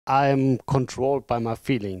I'm controlled by my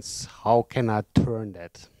feelings. How can I turn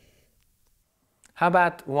that? How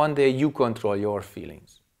about one day you control your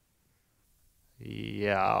feelings?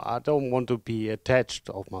 Yeah, I don't want to be attached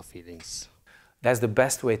of my feelings. That's the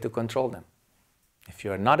best way to control them. If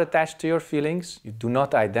you are not attached to your feelings, you do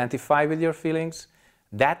not identify with your feelings,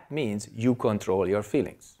 that means you control your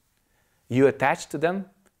feelings. You attach to them,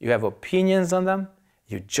 you have opinions on them,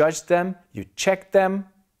 you judge them, you check them,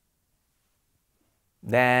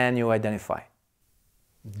 then you identify.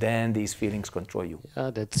 Then these feelings control you.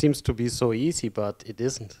 Yeah, that seems to be so easy, but it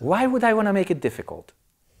isn't. Why would I want to make it difficult?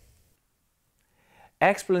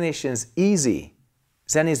 Explanation's easy,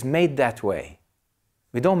 Zen is made that way.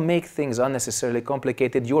 We don't make things unnecessarily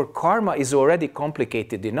complicated. Your karma is already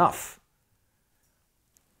complicated enough.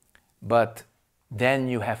 But then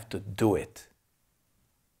you have to do it.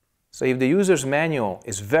 So if the user's manual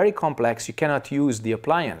is very complex, you cannot use the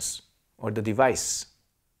appliance or the device.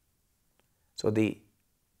 So the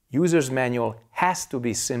user's manual has to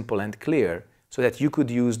be simple and clear so that you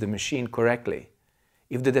could use the machine correctly.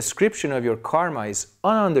 If the description of your karma is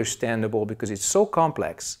ununderstandable because it's so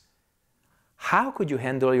complex, how could you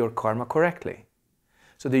handle your karma correctly?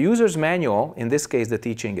 So the user's manual, in this case the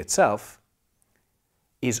teaching itself,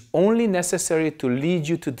 is only necessary to lead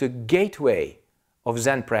you to the gateway of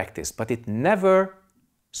Zen practice, but it never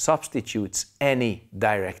substitutes any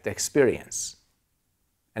direct experience.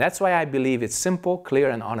 And that's why I believe it's simple, clear,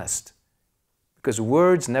 and honest. Because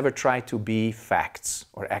words never try to be facts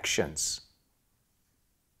or actions.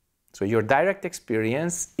 So your direct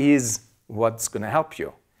experience is what's going to help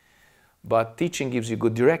you. But teaching gives you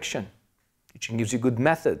good direction. Teaching gives you good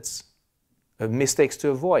methods, mistakes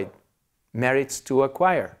to avoid, merits to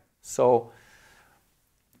acquire. So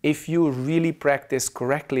if you really practice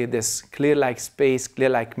correctly this clear like space, clear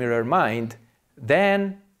like mirror mind,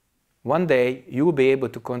 then one day you will be able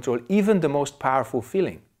to control even the most powerful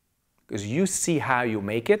feeling. Because you see how you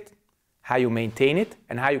make it, how you maintain it,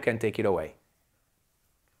 and how you can take it away.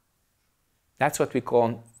 That's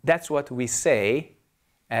what we say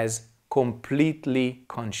as completely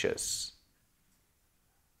conscious.